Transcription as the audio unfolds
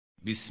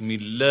بسم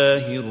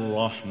الله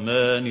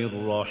الرحمن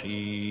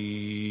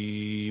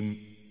الرحيم.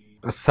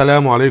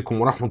 السلام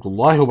عليكم ورحمة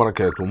الله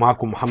وبركاته.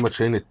 معكم محمد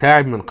شاهين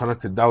التاعب من قناة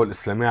الدعوة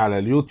الإسلامية على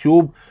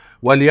اليوتيوب،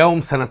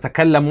 واليوم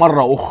سنتكلم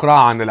مرة أخرى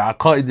عن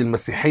العقائد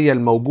المسيحية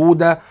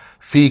الموجودة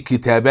في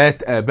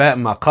كتابات آباء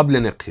ما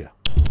قبل نيقية.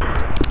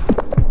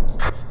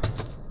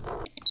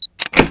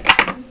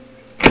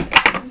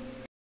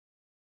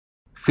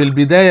 في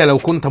البداية، لو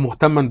كنت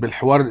مهتما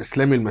بالحوار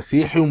الإسلامي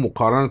المسيحي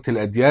ومقارنة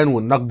الأديان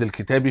والنقد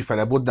الكتابي،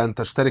 فلا بد أن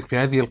تشترك في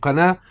هذه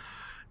القناة.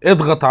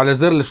 اضغط على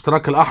زر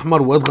الاشتراك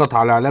الأحمر واضغط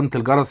على علامة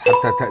الجرس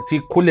حتى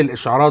تأتيك كل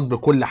الإشعارات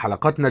بكل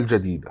حلقاتنا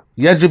الجديدة.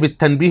 يجب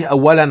التنبيه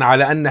أولا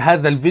على أن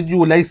هذا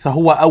الفيديو ليس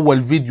هو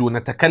أول فيديو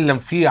نتكلم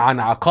فيه عن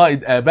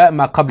عقائد آباء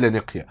ما قبل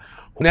نيقية.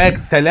 هناك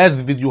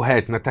 3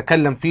 فيديوهات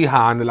نتكلم فيها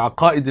عن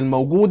العقائد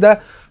الموجودة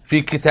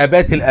في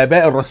كتابات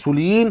الآباء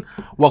الرسوليين،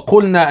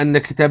 وقلنا أن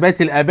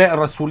كتابات الآباء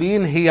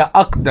الرسوليين هي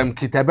أقدم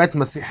كتابات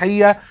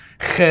مسيحية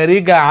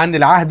خارجة عن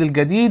العهد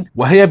الجديد،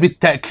 وهي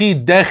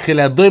بالتأكيد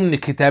داخلة ضمن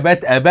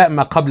كتابات آباء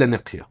ما قبل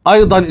نيقية.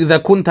 أيضا إذا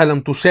كنت لم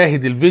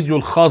تشاهد الفيديو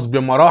الخاص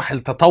بمراحل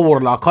تطور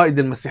العقائد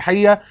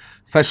المسيحية،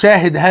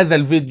 فشاهد هذا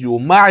الفيديو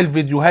مع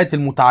الفيديوهات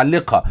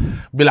المتعلقة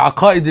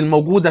بالعقائد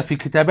الموجودة في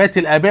كتابات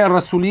الآباء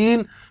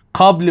الرسوليين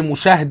قبل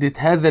مشاهدة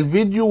هذا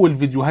الفيديو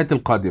والفيديوهات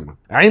القادمة.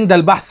 عند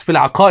البحث في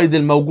العقائد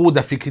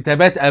الموجودة في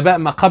كتابات آباء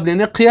ما قبل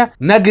نيقية،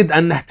 نجد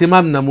أن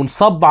اهتمامنا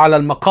منصب على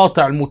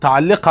المقاطع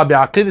المتعلقة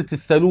بعقيدة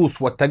الثالوث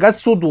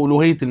والتجسد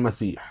وألوهية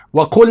المسيح.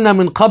 وقلنا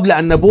من قبل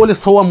أن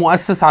بولس هو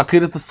مؤسس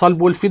عقيدة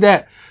الصلب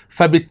والفداء،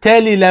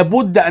 فبالتالي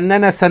لابد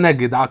أننا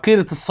سنجد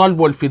عقيدة الصلب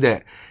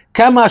والفداء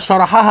كما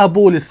شرحها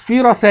بولس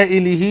في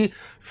رسائله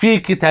في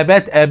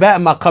كتابات آباء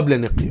ما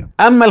قبل نيقية.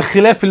 أما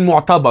الخلاف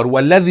المعتبر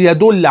والذي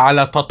يدل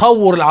على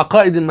تطور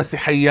العقائد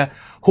المسيحية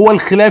هو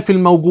الخلاف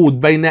الموجود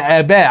بين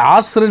آباء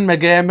عصر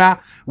المجامع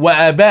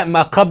وآباء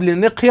ما قبل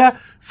نيقية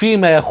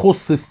فيما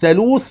يخص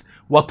الثالوث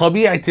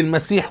وطبيعة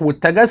المسيح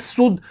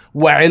والتجسد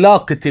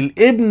وعلاقة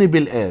الابن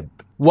بالآب.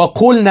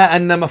 وقلنا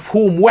أن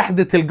مفهوم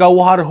وحدة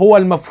الجوهر هو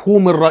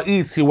المفهوم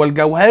الرئيسي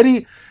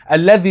والجوهري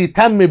الذي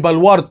تم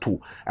بلورته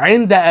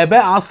عند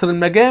آباء عصر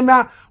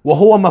المجامع،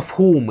 وهو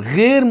مفهوم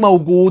غير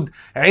موجود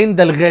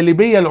عند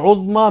الغالبية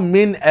العظمى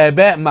من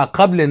آباء ما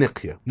قبل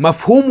نيقية.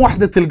 مفهوم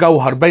وحدة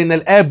الجوهر بين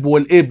الآب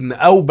والابن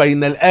أو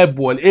بين الآب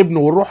والابن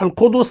والروح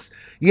القدس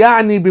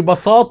يعني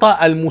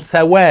ببساطة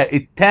المساواة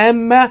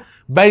التامة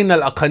بين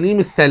الأقانيم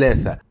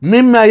الثلاثة،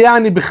 مما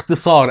يعني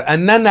باختصار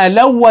أننا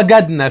لو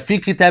وجدنا في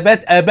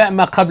كتابات آباء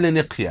ما قبل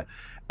نيقية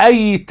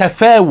أي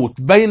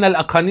تفاوت بين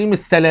الأقانيم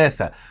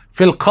الثلاثة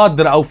في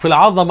القدر أو في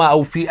العظمة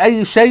أو في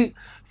أي شيء،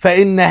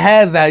 فإن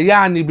هذا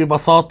يعني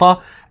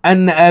ببساطة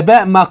أن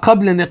آباء ما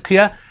قبل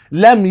نيقية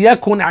لم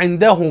يكن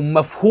عندهم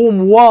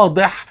مفهوم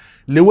واضح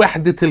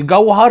لوحدة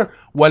الجوهر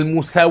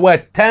والمساواة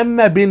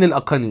التامة بين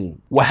الأقانيم.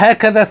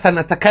 وهكذا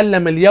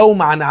سنتكلم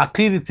اليوم عن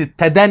عقيدة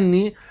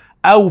التدني،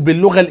 أو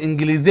باللغة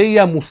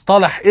الإنجليزية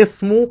مصطلح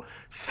اسمه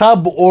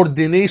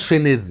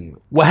subordinationism.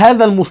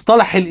 وهذا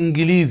المصطلح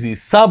الإنجليزي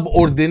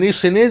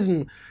subordinationism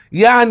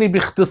يعني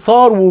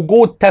باختصار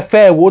وجود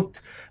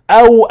تفاوت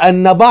أو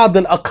أن بعض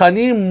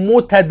الأقانيم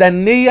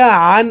متدنية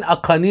عن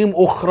أقانيم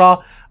أخرى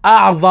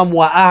أعظم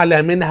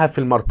وأعلى منها في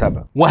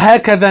المرتبة.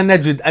 وهكذا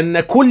نجد أن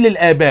كل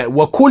الآباء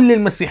وكل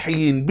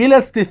المسيحيين بلا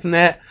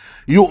استثناء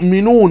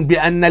يؤمنون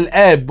بأن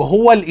الآب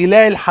هو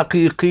الإله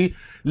الحقيقي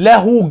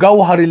له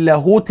جوهر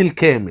اللاهوت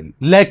الكامل.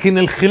 لكن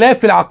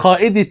الخلاف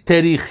العقائدي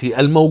التاريخي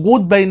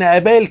الموجود بين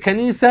آباء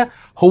الكنيسة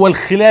هو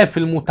الخلاف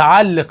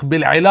المتعلق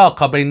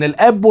بالعلاقة بين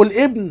الآب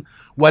والابن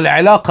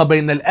والعلاقة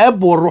بين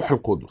الآب والروح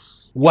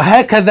القدس.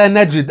 وهكذا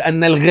نجد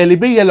أن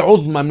الغالبية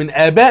العظمى من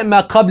آباء ما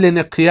قبل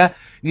نيقية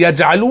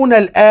يجعلون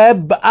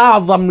الآب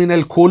أعظم من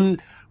الكل،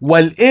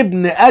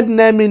 والابن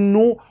أدنى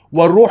منه،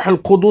 والروح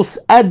القدس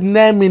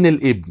أدنى من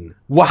الابن.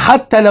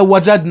 وحتى لو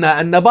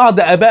وجدنا أن بعض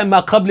آباء ما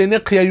قبل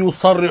نيقية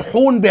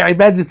يصرحون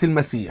بعبادة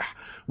المسيح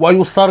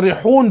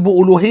ويصرحون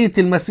بألوهية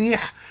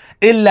المسيح،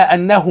 إلا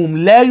أنهم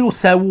لا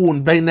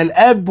يساوون بين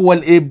الآب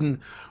والابن،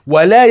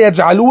 ولا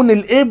يجعلون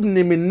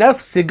الابن من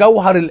نفس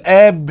جوهر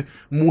الآب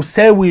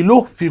مساوي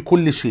له في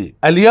كل شيء.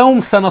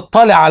 اليوم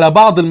سنطلع على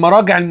بعض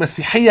المراجع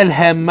المسيحية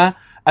الهامة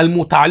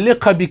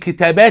المتعلقة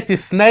بكتابات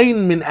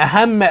 2 من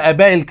أهم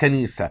آباء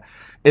الكنيسة.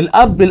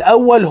 الأب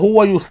الأول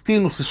هو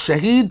يوستينوس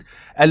الشهيد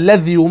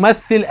الذي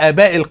يمثل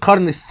آباء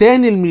القرن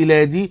الثاني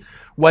الميلادي،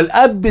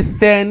 والأب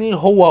الثاني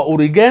هو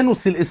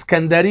وأوريجانوس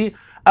الإسكندري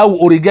أو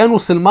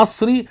وأوريجانوس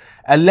المصري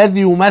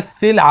الذي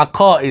يمثل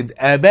عقائد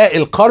آباء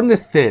القرن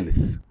الثالث.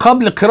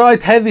 قبل قراءة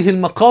هذه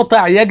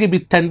المقاطع يجب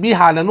التنبيه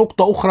على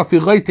نقطة أخرى في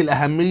غاية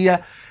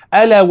الأهمية،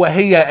 ألا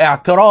وهي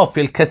اعتراف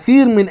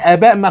الكثير من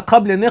آباء ما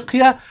قبل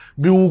نيقية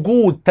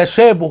بوجود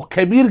تشابه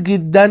كبير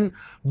جدا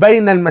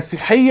بين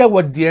المسيحية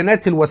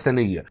والديانات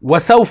الوثنية،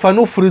 وسوف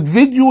نفرد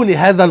فيديو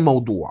لهذا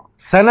الموضوع.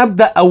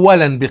 سنبدأ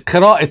أولا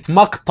بقراءة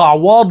مقطع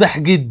واضح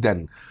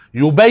جدا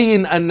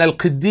يبين أن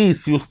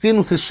القديس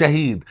يوستينوس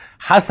الشهيد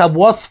حسب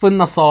وصف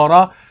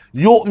النصارى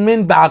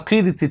يؤمن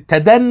بعقيدة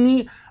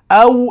التدني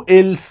أو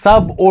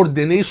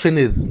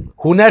السبوردينيشنزم.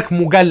 هناك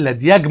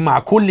مجلد يجمع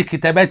كل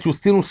كتابات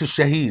يوستينوس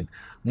الشهيد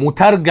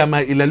مترجمة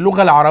إلى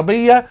اللغة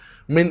العربية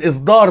من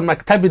إصدار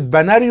مكتبة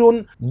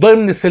بناريون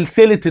ضمن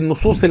سلسلة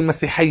النصوص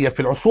المسيحية في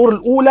العصور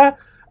الأولى،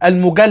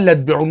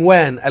 المجلد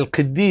بعنوان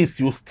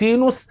القديس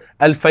يوستينوس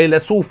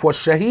الفيلسوف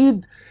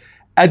والشهيد،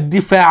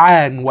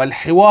 الدفاعان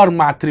والحوار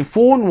مع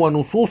تريفون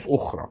ونصوص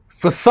أخرى.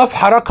 في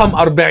الصفحة رقم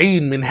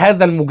 40 من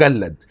هذا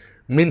المجلد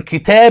من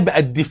كتاب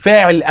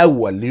الدفاع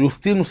الأول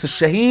ليوستينوس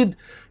الشهيد،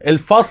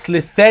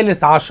 الفصل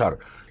 13،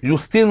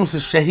 يوستينوس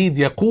الشهيد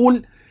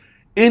يقول: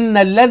 إن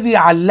الذي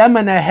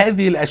علمنا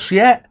هذه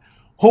الأشياء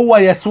هو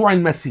يسوع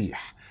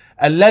المسيح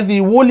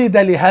الذي ولد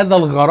لهذا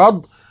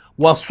الغرض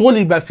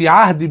وصلب في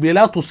عهد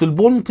بيلاطس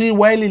البنطي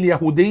والي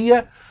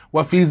اليهودية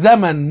وفي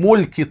زمن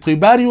ملك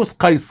طيباريوس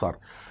قيصر،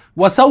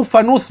 وسوف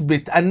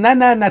نثبت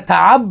أننا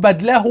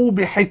نتعبد له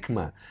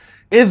بحكمة،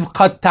 إذ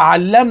قد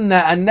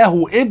تعلمنا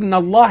أنه ابن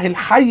الله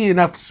الحي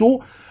نفسه،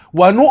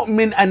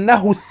 ونؤمن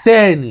أنه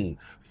الثاني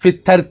في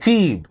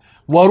الترتيب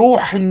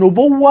وروح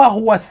النبوة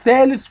هو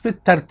الثالث في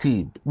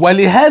الترتيب.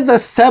 ولهذا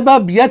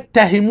السبب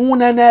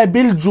يتهموننا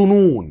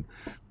بالجنون،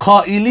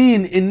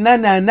 قائلين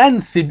إننا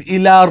ننسب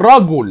إلى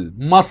رجل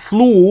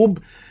مصلوب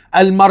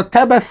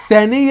المرتبة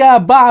الثانية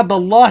بعد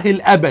الله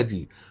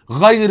الأبدي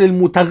غير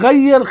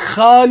المتغير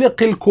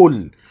خالق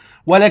الكل،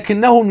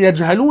 ولكنهم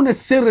يجهلون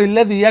السر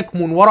الذي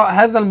يكمن وراء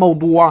هذا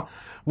الموضوع،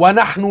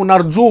 ونحن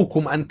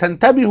نرجوكم أن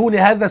تنتبهوا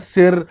لهذا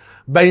السر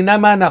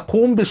بينما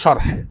نقوم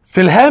بشرحه.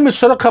 في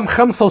الهامش رقم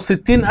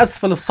 65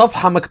 أسفل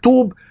الصفحة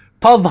مكتوب: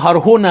 تظهر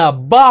هنا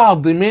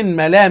بعض من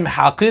ملامح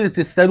عقيدة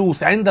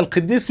الثالوث عند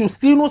القديس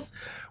يوستينوس،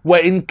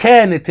 وإن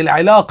كانت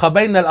العلاقة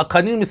بين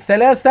الأقانيم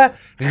الثلاثة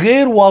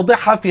غير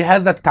واضحة في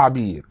هذا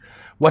التعبير،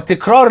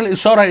 وتكرار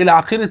الإشارة إلى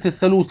عقيدة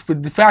الثالوث في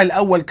الدفاع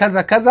الأول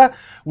كذا كذا،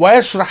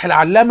 ويشرح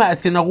العلامة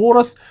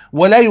أثيناغورس.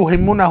 ولا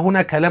يهمنا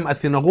هنا كلام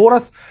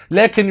أثيناغورس،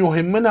 لكن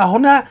يهمنا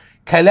هنا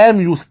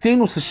كلام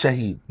يوستينوس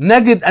الشهيد.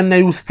 نجد أن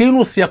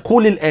يوستينوس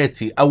يقول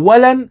الآتي: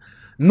 أولا،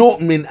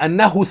 نؤمن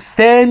أنه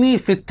الثاني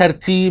في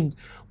الترتيب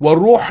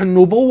والروح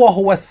النبوة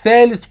هو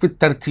الثالث في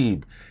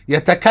الترتيب،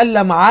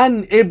 يتكلم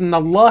عن ابن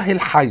الله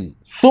الحي.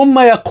 ثم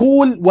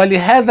يقول: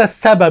 ولهذا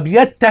السبب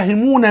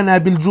يتهموننا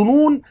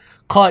بالجنون،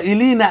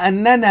 قائلين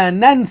أننا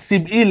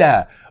ننسب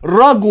إلى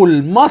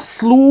رجل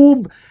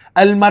مصلوب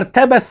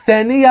المرتبة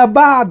الثانية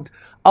بعد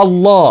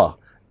الله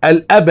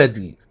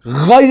الأبدي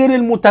غير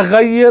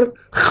المتغير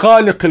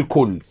خالق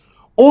الكل.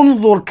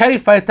 انظر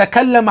كيف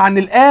يتكلم عن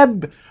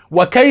الآب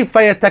وكيف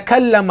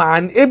يتكلم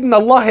عن ابن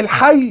الله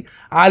الحي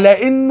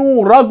على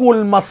إنه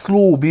رجل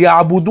مصلوب،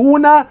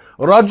 يعبدون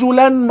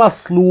رجلا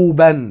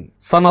مصلوبا.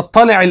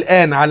 سنطلع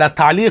الآن على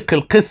تعليق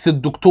القس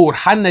الدكتور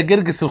حنا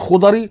جرجس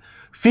الخضري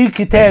في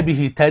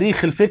كتابه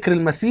تاريخ الفكر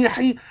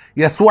المسيحي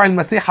يسوع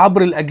المسيح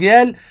عبر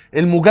الأجيال،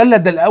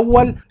 المجلد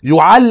الأول،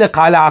 يعلق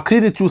على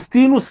عقيدة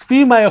يوستينوس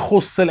فيما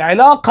يخص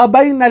العلاقة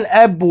بين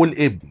الأب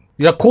والابن.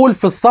 يقول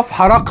في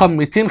الصفحة رقم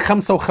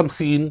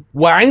 255: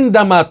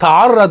 وعندما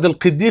تعرض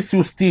القديس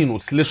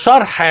يوستينوس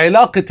لشرح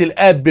علاقة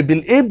الأب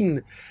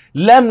بالابن،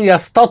 لم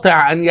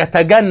يستطع أن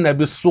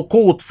يتجنب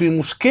السقوط في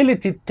مشكلة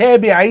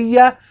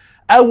التابعية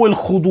أو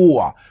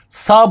الخضوع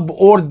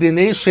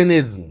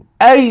subordinationism،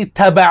 أي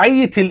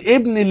تبعية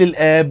الابن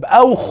للآب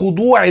أو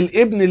خضوع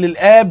الابن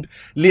للآب،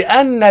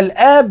 لأن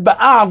الآب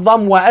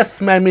أعظم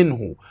وأسمى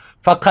منه.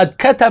 فقد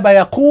كتب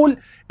يقول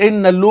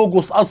إن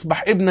اللوجوس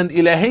أصبح ابنا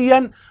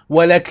إلهيا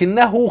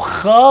ولكنه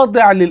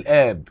خاضع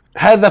للآب.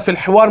 هذا في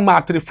الحوار مع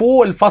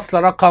تريفو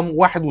الفصل رقم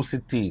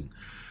 61.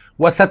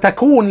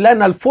 وستكون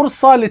لنا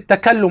الفرصة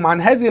للتكلم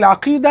عن هذه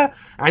العقيدة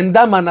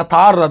عندما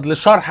نتعرض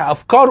لشرح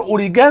أفكار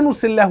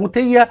أوريجانوس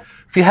اللاهوتية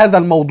في هذا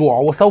الموضوع،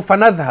 وسوف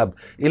نذهب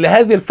إلى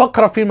هذه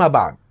الفقرة فيما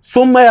بعد.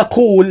 ثم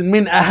يقول: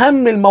 من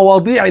أهم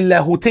المواضيع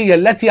اللاهوتية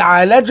التي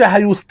عالجها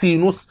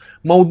يوستينوس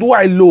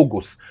موضوع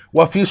اللوجوس،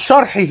 وفي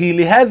شرحه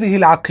لهذه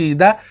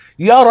العقيدة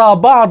يرى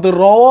بعض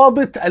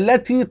الروابط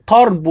التي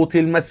تربط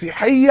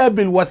المسيحية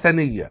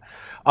بالوثنية.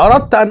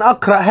 أردت أن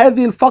أقرأ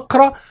هذه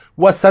الفقرة،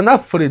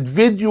 وسنفرد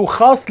فيديو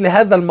خاص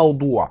لهذا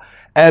الموضوع: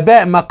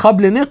 آباء ما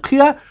قبل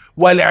نيقية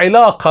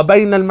والعلاقة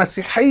بين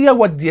المسيحية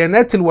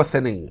والديانات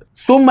الوثنية.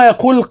 ثم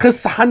يقول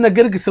القس حنا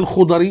جرجس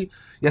الخضري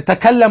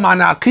يتكلم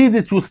عن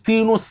عقيدة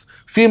يوستينوس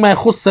فيما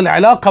يخص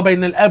العلاقة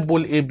بين الأب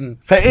والابن،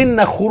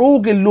 فإن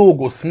خروج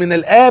اللوجوس من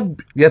الآب،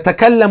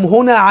 يتكلم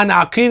هنا عن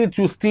عقيدة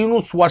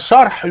يوستينوس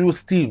وشرح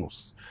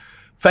يوستينوس،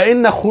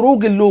 فإن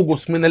خروج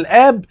اللوجوس من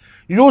الآب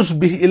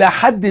يشبه إلى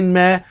حد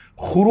ما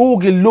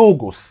خروج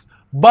اللوجوس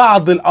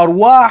بعض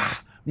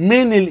الأرواح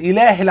من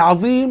الإله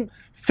العظيم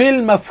في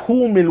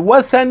المفهوم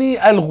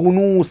الوثني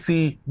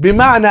الغنوصي،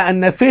 بمعنى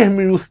أن فهم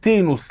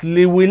يوستينوس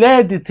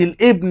لولادة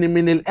الابن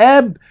من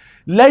الآب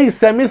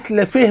ليس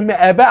مثل فهم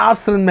آباء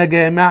عصر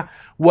المجامع،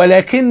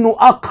 ولكنه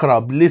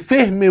أقرب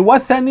لفهم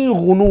وثني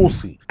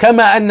غنوصي.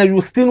 كما أن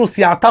يوستينوس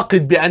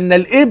يعتقد بأن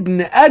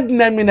الابن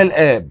أدنى من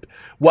الآب،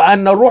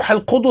 وأن الروح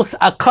القدس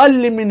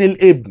أقل من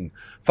الابن،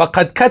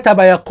 فقد كتب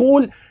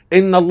يقول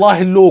إن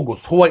الله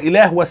اللوجوس هو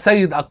إله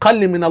وسيد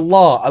أقل من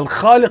الله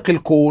الخالق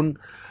الكون،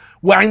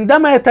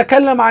 وعندما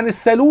يتكلم عن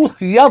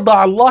الثالوث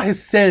يضع الله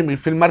السامي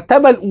في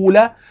المرتبة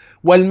الأولى،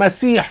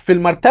 والمسيح في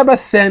المرتبة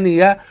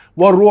الثانية،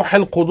 والروح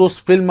القدس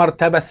في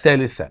المرتبة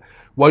الثالثة،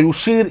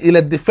 ويشير إلى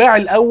الدفاع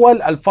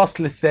الأول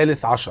الفصل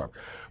 13.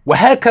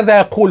 وهكذا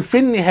يقول في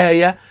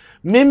النهاية: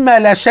 مما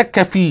لا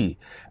شك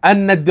فيه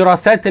أن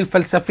الدراسات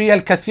الفلسفية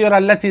الكثيرة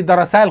التي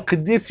درسها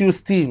القديس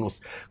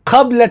يوستينوس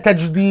قبل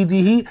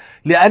تجديده،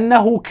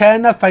 لأنه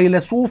كان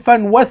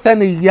فيلسوفا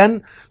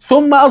وثنيا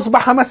ثم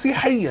أصبح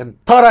مسيحيا،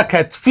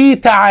 تركت في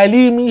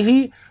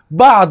تعاليمه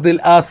بعض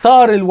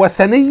الآثار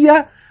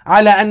الوثنية،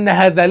 على أن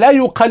هذا لا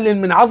يقلل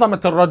من عظمة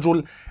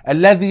الرجل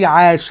الذي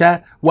عاش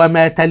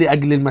ومات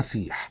لأجل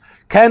المسيح.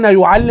 كان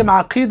يعلم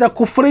عقيدة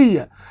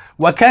كفرية،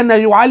 وكان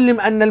يعلم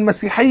أن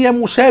المسيحية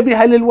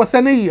مشابهة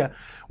للوثنية،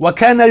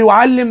 وكان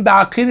يعلم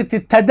بعقيدة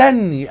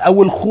التدني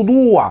أو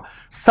الخضوع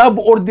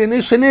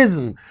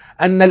subordinationism،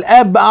 أن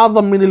الآب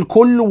أعظم من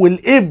الكل،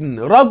 والابن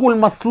رجل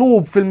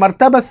مصلوب في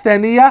المرتبة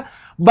الثانية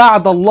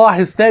بعد الله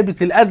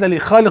الثابت الأزلي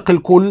خالق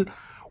الكل،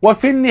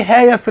 وفي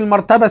النهاية في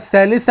المرتبة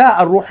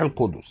الثالثة الروح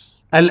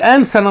القدس.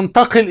 الآن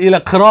سننتقل إلى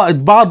قراءة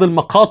بعض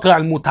المقاطع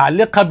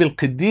المتعلقة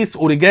بالقديس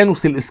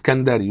وأوريجانوس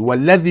الإسكندري،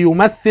 والذي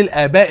يمثل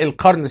آباء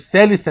القرن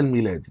الثالث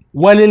الميلادي.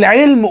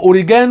 وللعلم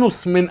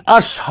أوريجانوس من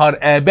أشهر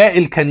آباء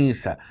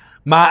الكنيسة،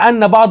 مع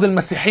أن بعض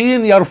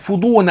المسيحيين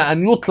يرفضون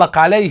أن يطلق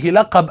عليه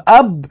لقب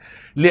أب،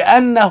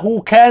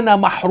 لأنه كان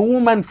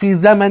محروما في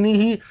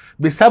زمنه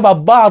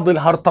بسبب بعض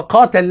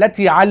الهرطقات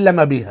التي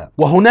علم بها.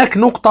 وهناك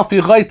نقطة في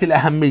غاية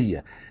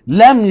الأهمية: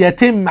 لم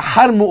يتم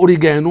حرم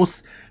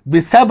أوريجانوس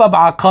بسبب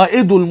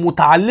عقائده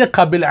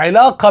المتعلقة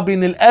بالعلاقة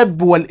بين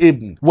الأب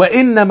والابن،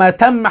 وإنما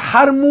تم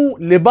حرمه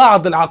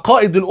لبعض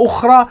العقائد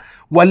الأخرى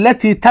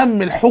والتي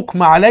تم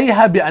الحكم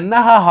عليها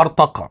بأنها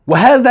هرطقة.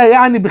 وهذا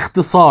يعني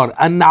باختصار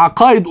أن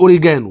عقائد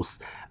أوريجانوس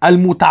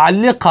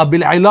المتعلقة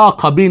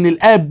بالعلاقة بين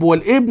الأب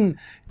والابن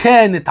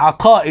كانت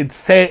عقائد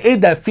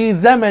سائدة في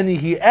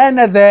زمنه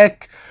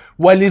آنذاك،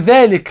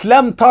 ولذلك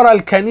لم ترى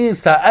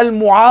الكنيسة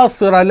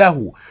المعاصرة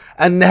له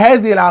أن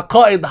هذه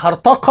العقائد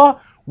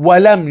هرطقة،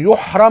 ولم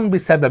يحرم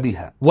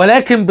بسببها.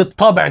 ولكن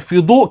بالطبع في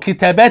ضوء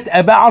كتابات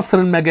آباء عصر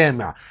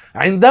المجامع،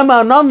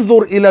 عندما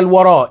ننظر إلى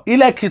الوراء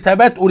إلى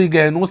كتابات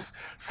أوريجانوس،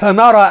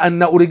 سنرى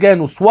أن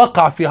أوريجانوس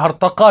وقع في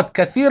هرطقات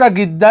كثيرة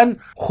جدا،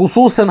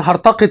 خصوصا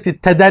هرطقة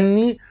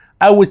التدني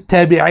أو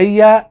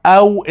التابعية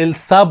أو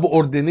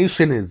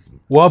السبوردينيشنزم.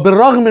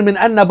 وبالرغم من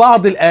أن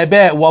بعض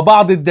الآباء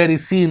وبعض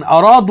الدارسين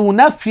أرادوا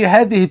نفي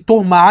هذه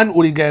التهمة عن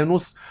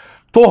أوريجانوس،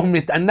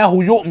 تهمة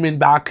أنه يؤمن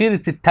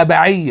بعقيدة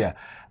التبعية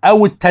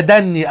أو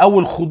التدني أو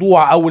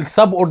الخضوع أو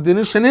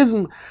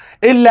السبوردينيشنزم،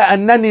 إلا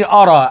أنني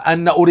أرى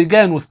أن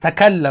أوريجانوس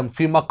تكلم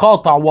في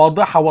مقاطع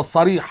واضحة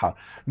وصريحة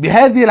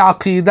بهذه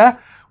العقيدة،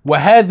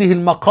 وهذه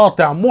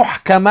المقاطع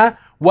محكمة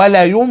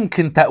ولا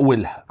يمكن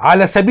تأويلها.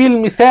 على سبيل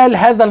المثال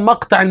هذا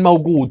المقطع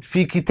الموجود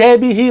في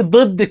كتابه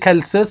ضد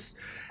كالسس،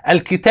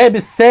 الكتاب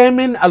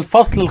الثامن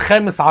الفصل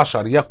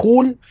 15،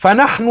 يقول: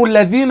 فنحن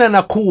الذين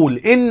نقول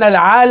إن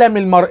العالم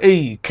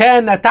المرئي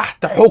كان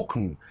تحت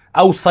حكم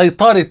أو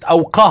سيطرة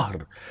أو قهر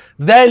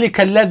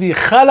ذلك الذي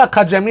خلق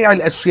جميع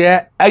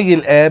الأشياء أي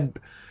الآب،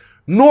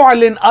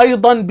 نعلن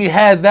أيضا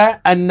بهذا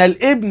أن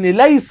الابن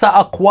ليس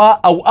أقوى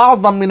أو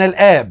أعظم من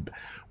الآب،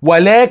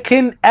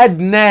 ولكن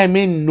أدنى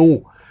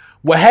منه.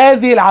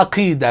 وهذه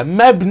العقيدة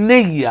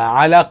مبنية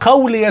على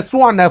قول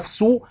يسوع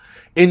نفسه: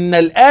 إن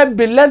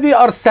الآب الذي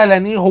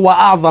أرسلني هو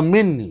أعظم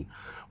مني،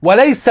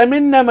 وليس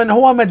منا من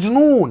هو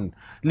مجنون،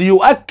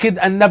 ليؤكد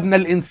أن ابن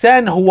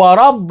الإنسان هو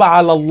رب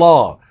على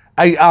الله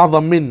أي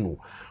أعظم منه.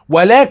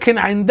 ولكن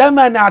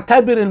عندما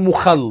نعتبر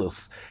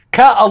المخلص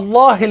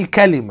كالله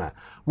الكلمة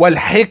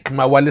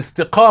والحكمة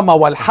والاستقامة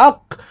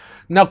والحق،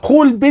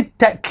 نقول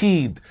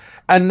بالتأكيد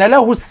أن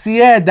له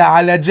السيادة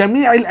على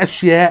جميع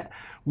الأشياء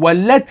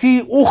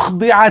والتي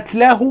أخضعت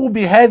له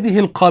بهذه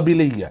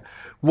القابلية،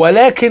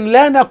 ولكن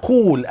لا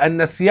نقول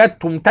أن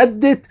سيادته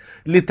امتدت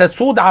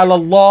لتسود على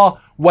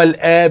الله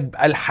والآب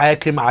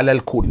الحاكم على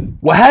الكل.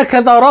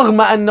 وهكذا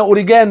رغم أن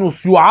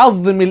أوريجانوس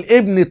يعظم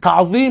الابن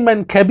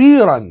تعظيما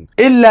كبيرا،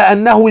 إلا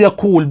أنه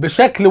يقول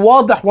بشكل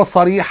واضح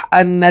وصريح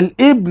أن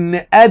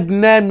الابن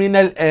أدنى من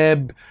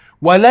الآب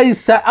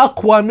وليس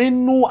أقوى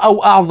منه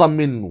أو أعظم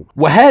منه.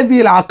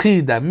 وهذه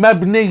العقيدة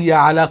مبنية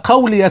على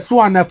قول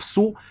يسوع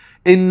نفسه: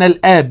 إن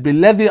الآب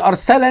الذي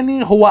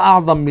أرسلني هو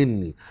أعظم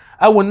مني،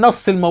 أو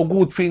النص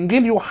الموجود في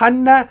إنجيل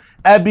يوحنا: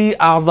 أبي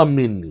أعظم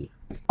مني.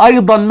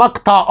 أيضا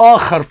مقطع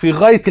آخر في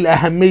غاية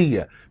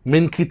الأهمية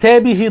من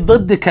كتابه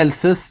ضد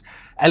كالسس،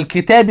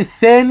 الكتاب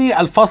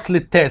الثاني الفصل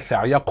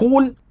 9،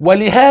 يقول: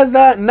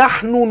 ولهذا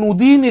نحن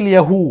ندين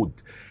اليهود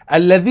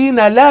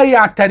الذين لا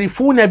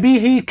يعترفون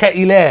به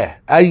كإله،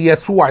 أي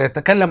يسوع،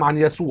 يتكلم عن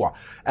يسوع.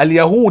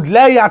 اليهود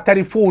لا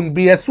يعترفون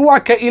بيسوع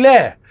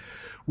كإله،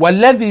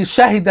 والذي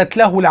شهدت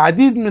له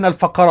العديد من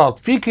الفقرات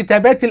في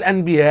كتابات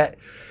الأنبياء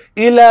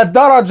إلى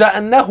درجة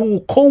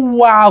أنه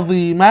قوة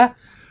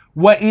عظيمة،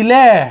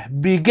 وإله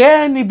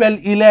بجانب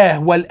الإله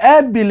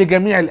والآب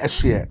لجميع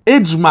الأشياء.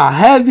 اجمع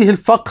هذه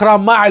الفقرة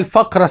مع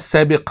الفقرة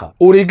السابقة.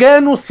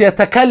 أوريجانوس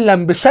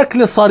يتكلم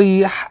بشكل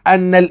صريح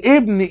أن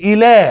الابن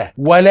إله،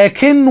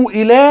 ولكنه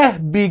إله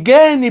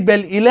بجانب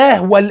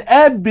الإله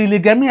والآب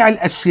لجميع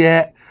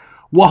الأشياء،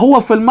 وهو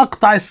في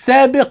المقطع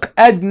السابق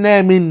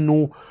أدنى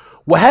منه.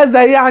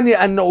 وهذا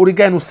يعني أن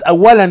أوريجانوس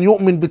أولا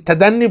يؤمن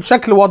بالتدني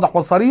بشكل واضح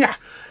وصريح،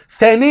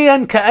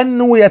 ثانيا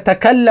كأنه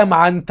يتكلم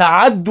عن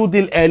تعدد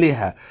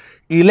الآلهة،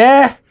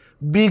 إله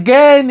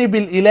بجانب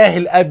الإله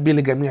الأب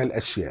لجميع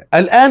الأشياء.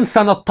 الآن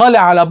سنطلع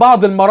على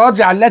بعض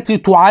المراجع التي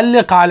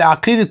تعلق على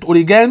عقيدة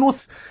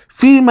أوريجانوس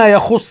فيما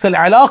يخص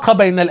العلاقة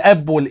بين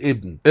الأب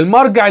والابن.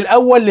 المرجع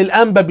الأول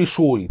للأنبا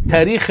بشوي،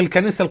 تاريخ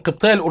الكنيسة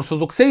القبطية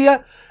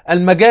الأرثوذكسية،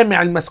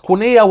 المجامع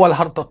المسكونية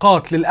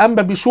والهرطقات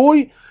للأنبا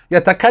بشوي،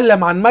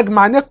 يتكلم عن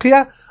مجمع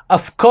نيقية،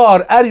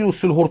 أفكار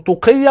أريوس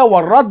الهرطوقية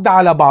والرد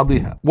على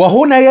بعضها.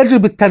 وهنا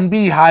يجب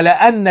التنبيه على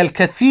أن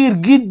الكثير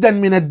جدا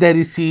من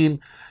الدارسين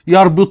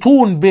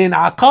يربطون بين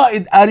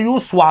عقائد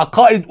أريوس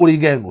وعقائد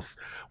أوريجانوس،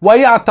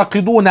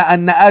 ويعتقدون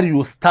أن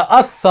أريوس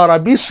تأثر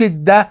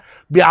بشدة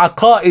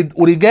بعقائد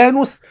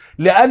أوريجانوس،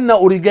 لأن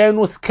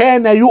أوريجانوس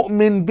كان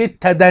يؤمن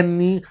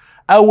بالتدني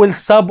أو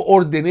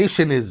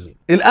السبوردينيشنزم.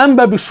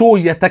 الأنبا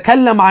بشوي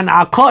يتكلم عن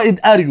عقائد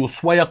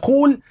أريوس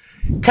ويقول: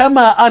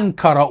 كما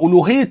أنكر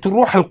ألوهية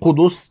الروح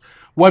القدس،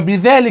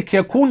 وبذلك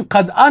يكون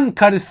قد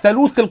أنكر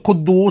الثالوث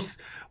القدوس،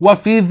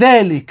 وفي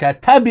ذلك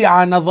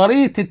تبع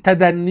نظرية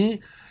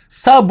التدني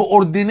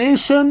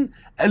subordination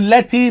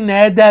التي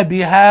نادى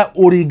بها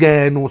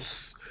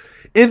أوريجانوس.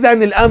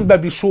 إذن الأنبا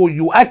بشوي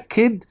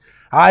يؤكد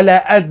على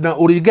أن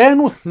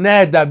أوريجانوس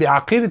نادى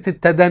بعقيدة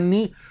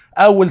التدني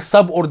أو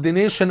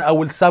السبوردينيشن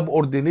أو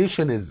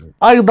السبوردينيشنزم.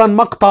 أيضا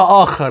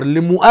مقطع آخر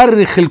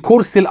لمؤرخ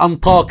الكرسي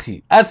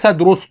الأنطاكي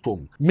أسد رستم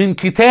من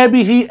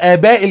كتابه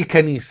آباء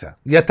الكنيسة،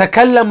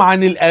 يتكلم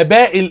عن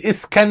الآباء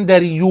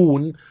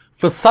الإسكندريون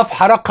في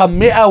الصفحة رقم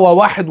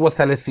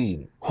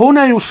 131.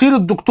 هنا يشير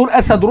الدكتور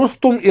أسد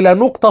رستم إلى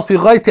نقطة في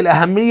غاية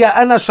الأهمية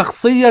أنا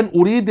شخصيا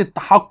أريد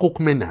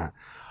التحقق منها.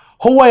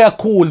 هو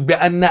يقول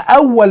بأن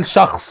أول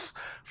شخص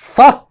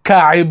صك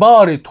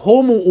عبارة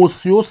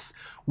هومووسيوس،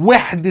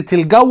 وحدة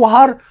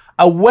الجوهر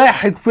أو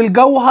واحد في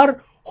الجوهر،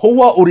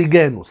 هو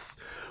أوريجانوس.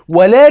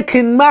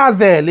 ولكن مع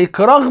ذلك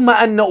رغم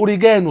أن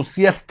أوريجانوس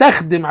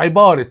يستخدم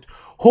عبارة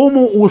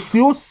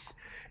هومووسيوس،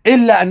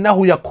 إلا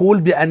أنه يقول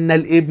بأن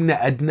الابن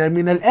أدنى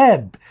من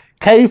الآب.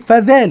 كيف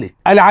ذلك؟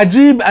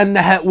 العجيب أن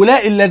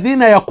هؤلاء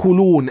الذين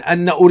يقولون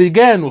أن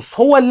أوريجانوس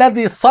هو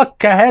الذي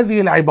صك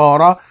هذه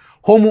العبارة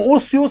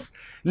هومووسيوس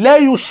لا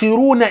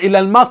يشيرون إلى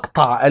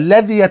المقطع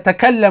الذي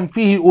يتكلم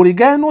فيه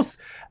أوريجانوس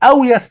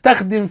أو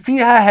يستخدم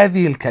فيها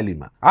هذه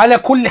الكلمة. على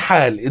كل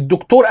حال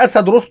الدكتور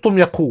أسد رستم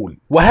يقول: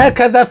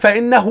 وهكذا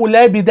فإنه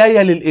لا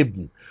بداية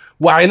للابن،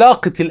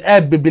 وعلاقة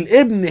الآب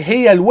بالابن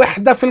هي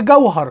الوحدة في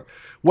الجوهر،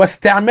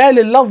 واستعمال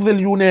اللفظ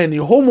اليوناني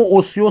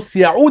هومووسيوس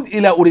يعود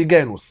إلى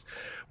أوريجانوس.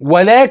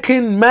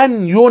 ولكن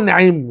من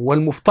ينعم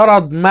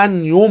والمفترض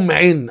من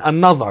يمعن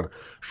النظر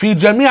في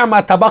جميع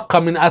ما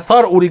تبقى من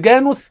آثار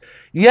أوريجانوس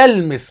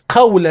يلمس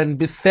قولا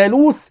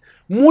بالثالوث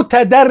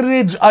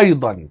متدرج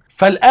أيضا.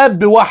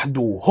 فالآب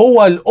وحده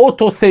هو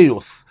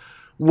الأوتوثيوس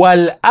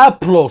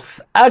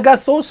والأبلوس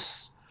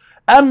أجاثوس،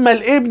 أما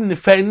الابن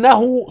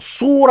فإنه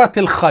صورة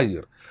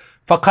الخير.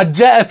 فقد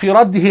جاء في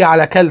رده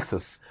على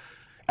كالسس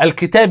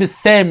الكتاب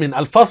الثامن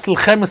الفصل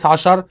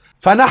 15: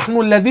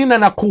 فنحن الذين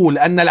نقول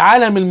أن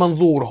العالم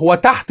المنظور هو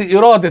تحت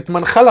إرادة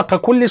من خلق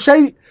كل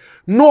شيء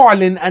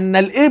نعلن أن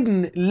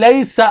الابن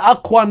ليس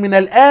أقوى من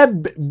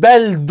الآب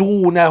بل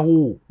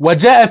دونه.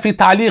 وجاء في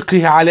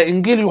تعليقه على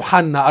إنجيل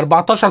يوحنا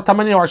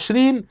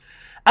 14:28: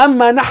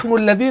 أما نحن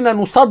الذين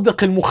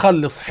نصدق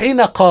المخلص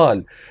حين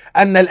قال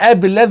أن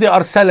الآب الذي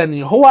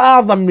أرسلني هو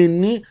أعظم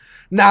مني،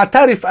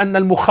 نعترف أن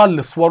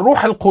المخلص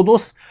والروح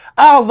القدس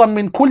أعظم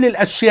من كل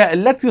الأشياء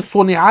التي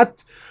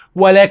صنعت،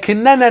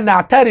 ولكننا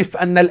نعترف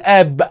أن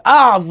الآب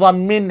أعظم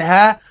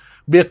منها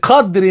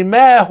بقدر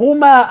ما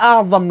هما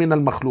أعظم من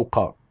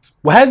المخلوقات.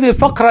 وهذه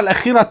الفقرة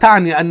الأخيرة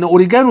تعني أن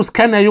أوريجانوس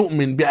كان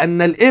يؤمن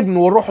بأن الابن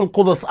والروح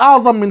القدس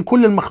أعظم من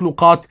كل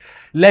المخلوقات،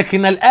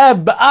 لكن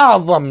الآب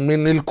أعظم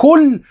من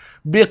الكل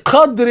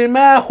بقدر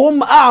ما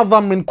هم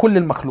أعظم من كل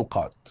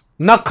المخلوقات.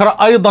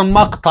 نقرأ أيضا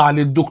مقطع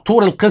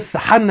للدكتور القس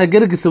حنا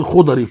جرجس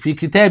الخضري في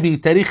كتابه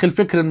تاريخ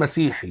الفكر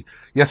المسيحي،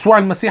 يسوع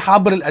المسيح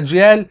عبر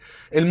الأجيال،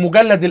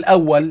 المجلد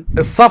الأول،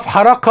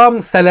 الصفحة رقم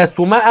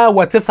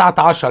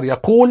 319.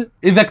 يقول: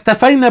 إذا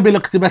اكتفينا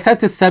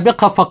بالاقتباسات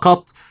السابقة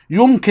فقط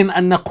يمكن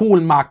أن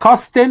نقول مع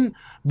كاستن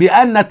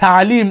بأن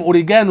تعاليم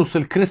أوريجانوس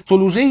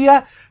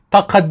الكريستولوجية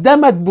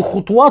تقدمت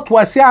بخطوات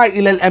واسعة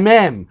إلى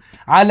الأمام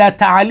على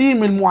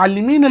تعاليم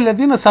المعلمين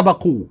الذين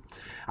سبقوه،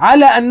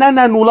 على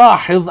أننا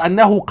نلاحظ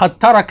أنه قد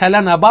ترك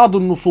لنا بعض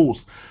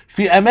النصوص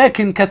في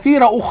أماكن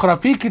كثيرة أخرى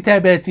في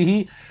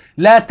كتاباته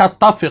لا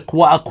تتفق،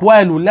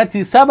 وأقواله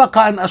التي سبق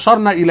أن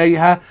أشرنا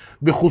إليها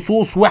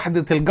بخصوص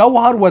وحدة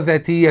الجوهر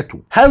وذاتيته.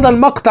 هذا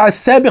المقطع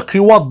السابق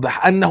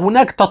يوضح أن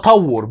هناك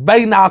تطور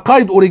بين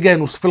عقائد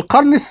أوريجانوس في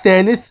القرن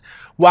الثالث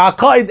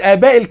وعقائد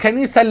آباء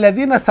الكنيسة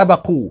الذين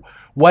سبقوه،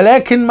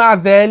 ولكن مع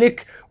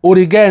ذلك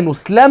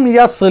أوريجانوس لم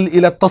يصل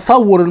إلى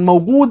التصور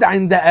الموجود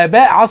عند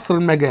آباء عصر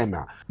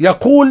المجامع.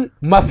 يقول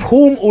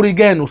مفهوم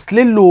أوريجانوس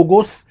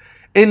للوجوس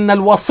إن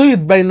الوسيط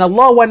بين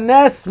الله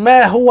والناس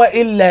ما هو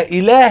إلا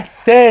إله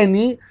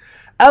ثاني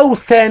أو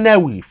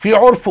ثانوي في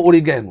عرف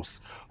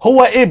أوريجانوس،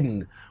 هو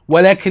ابن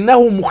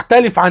ولكنه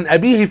مختلف عن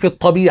أبيه في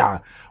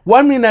الطبيعة،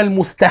 ومن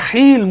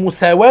المستحيل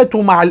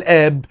مساواته مع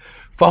الآب،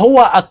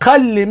 فهو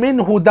أقل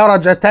منه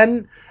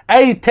درجة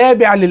أي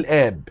تابع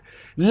للآب،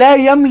 لا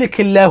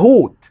يملك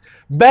اللاهوت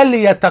بل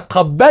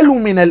يتقبل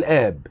من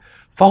الآب،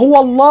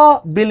 فهو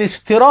الله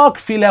بالاشتراك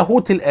في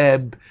لاهوت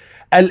الآب.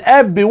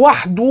 الآب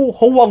وحده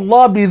هو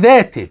الله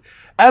بذاته،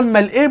 أما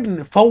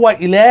الابن فهو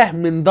إله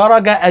من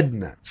درجة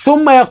أدنى.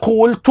 ثم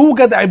يقول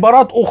توجد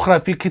عبارات أخرى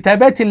في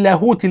كتابات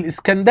اللاهوت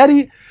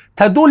الإسكندري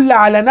تدل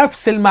على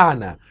نفس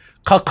المعنى،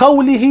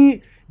 كقوله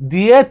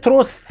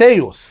دياتروس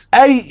ثيوس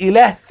أي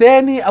إله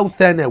ثاني أو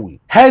ثانوي.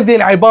 هذه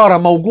العبارة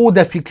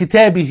موجودة في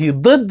كتابه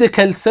ضد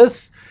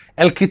كالسس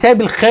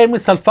الكتاب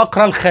الخامس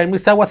الفقرة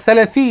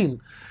 35،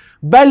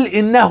 بل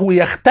إنه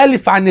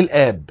يختلف عن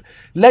الآب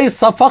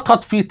ليس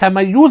فقط في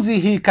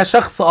تميزه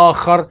كشخص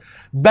آخر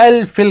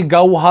بل في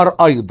الجوهر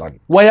أيضا.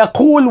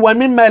 ويقول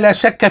ومما لا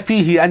شك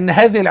فيه أن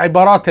هذه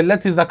العبارات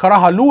التي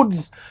ذكرها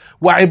لودز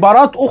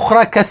وعبارات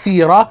أخرى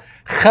كثيرة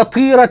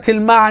خطيرة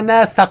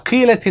المعنى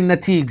ثقيلة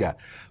النتيجة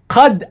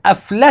قد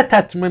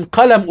أفلتت من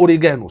قلم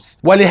أوريجانوس،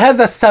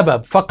 ولهذا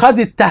السبب فقد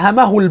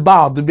اتهمه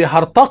البعض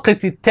بهرطقة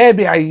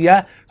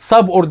التابعية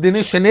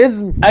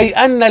subordinationism، أي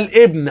أن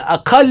الابن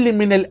أقل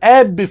من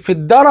الآب في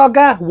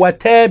الدرجة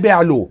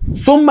وتابع له.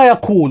 ثم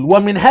يقول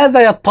ومن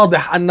هذا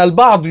يتضح أن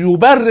البعض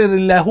يبرر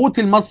اللاهوت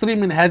المصري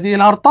من هذه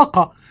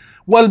الهرطقة،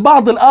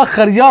 والبعض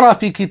الآخر يرى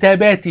في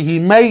كتاباته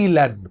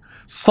ميلا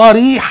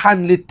صريحا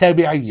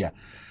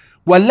للتابعية،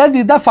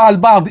 والذي دفع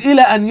البعض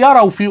إلى أن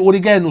يروا في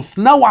أوريجانوس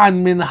نوعا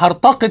من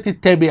هرطقة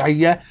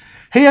التابعية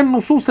هي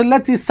النصوص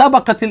التي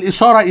سبقت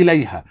الإشارة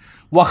إليها،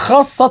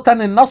 وخاصة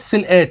النص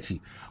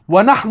الآتي: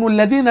 ونحن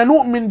الذين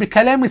نؤمن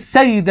بكلام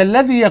السيد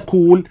الذي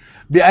يقول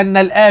بأن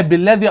الآب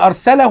الذي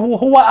أرسله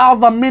هو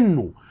أعظم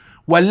منه،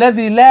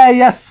 والذي لا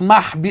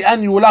يسمح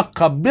بأن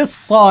يلقب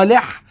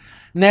بالصالح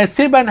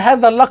ناسبا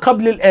هذا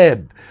اللقب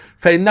للآب،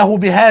 فإنه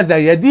بهذا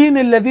يدين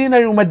الذين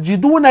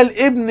يمجدون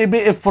الابن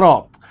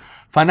بإفراط.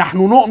 فنحن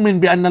نؤمن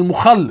بأن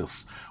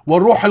المخلص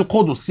والروح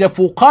القدس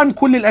يفوقان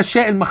كل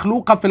الأشياء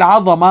المخلوقة في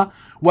العظمة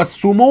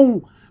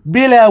والسمو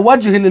بلا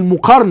وجه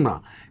للمقارنة،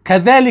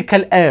 كذلك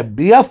الآب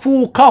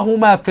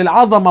يفوقهما في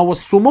العظمة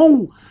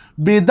والسمو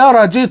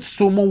بدرجة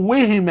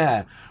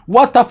سموهما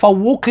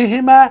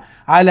وتفوقهما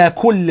على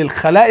كل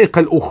الخلائق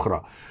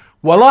الأخرى.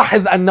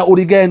 ولاحظ أن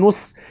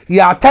أوريجانوس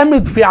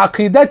يعتمد في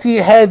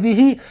عقيدته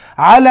هذه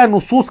على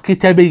نصوص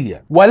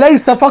كتابية،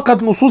 وليس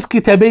فقط نصوص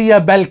كتابية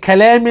بل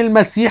كلام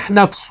المسيح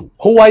نفسه.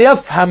 هو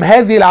يفهم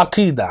هذه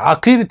العقيدة،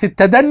 عقيدة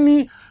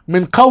التدني،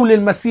 من قول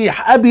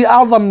المسيح أبي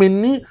أعظم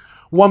مني،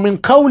 ومن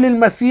قول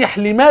المسيح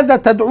لماذا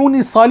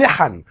تدعوني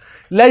صالحا؟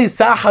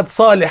 ليس أحد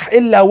صالح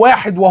إلا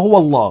واحد وهو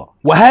الله.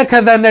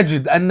 وهكذا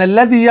نجد أن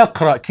الذي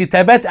يقرأ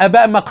كتابات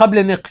آباء ما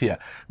قبل نيقية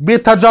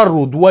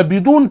بتجرد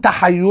وبدون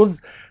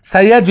تحيز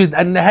سيجد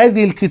أن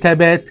هذه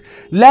الكتابات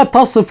لا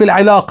تصف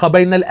العلاقة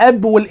بين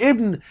الأب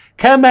والابن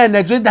كما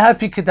نجدها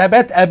في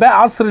كتابات آباء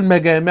عصر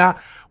المجامع.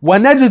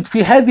 ونجد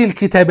في هذه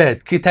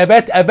الكتابات،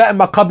 كتابات آباء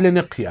ما قبل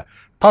نيقية،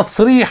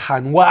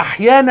 تصريحا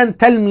وأحيانا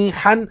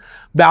تلميحا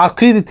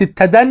بعقيدة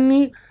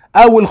التدني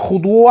أو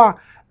الخضوع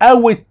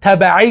أو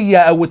التبعية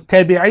أو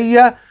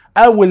التابعية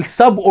أو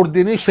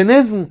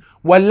السبوردينيشنزم،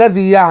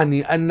 والذي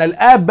يعني أن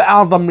الآب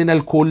أعظم من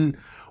الكل،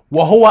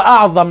 وهو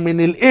أعظم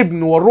من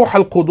الابن والروح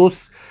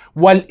القدس،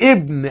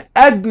 والابن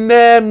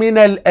أدنى من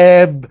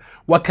الآب،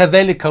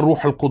 وكذلك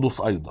الروح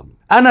القدس أيضا.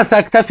 أنا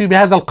سأكتفي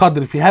بهذا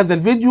القدر في هذا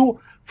الفيديو.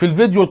 في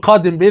الفيديو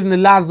القادم بإذن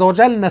الله عز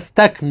وجل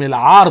نستكمل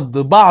عرض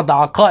بعض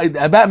عقائد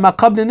آباء ما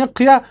قبل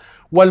نيقية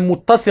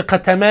والمتسقة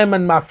تماما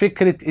مع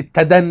فكرة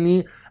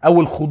التدني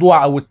أو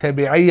الخضوع أو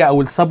التابعية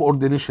أو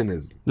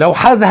السبوردينيشنزم. لو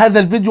حاز هذا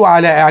الفيديو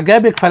على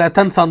إعجابك فلا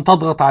تنسى أن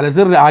تضغط على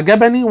زر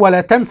إعجبني،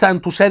 ولا تنسى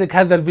أن تشارك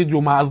هذا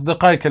الفيديو مع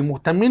أصدقائك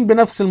المهتمين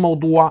بنفس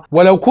الموضوع.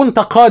 ولو كنت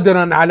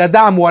قادرا على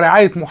دعم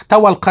ورعاية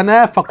محتوى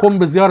القناة فقم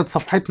بزيارة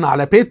صفحتنا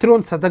على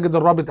باتريون، ستجد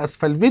الرابط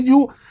أسفل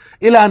الفيديو.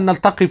 إلى أن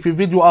نلتقي في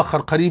فيديو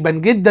آخر قريبا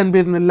جدا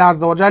بإذن الله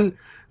عز وجل،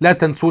 لا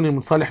تنسوني من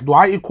صالح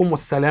دعائكم،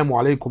 والسلام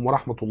عليكم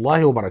ورحمة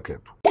الله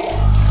وبركاته.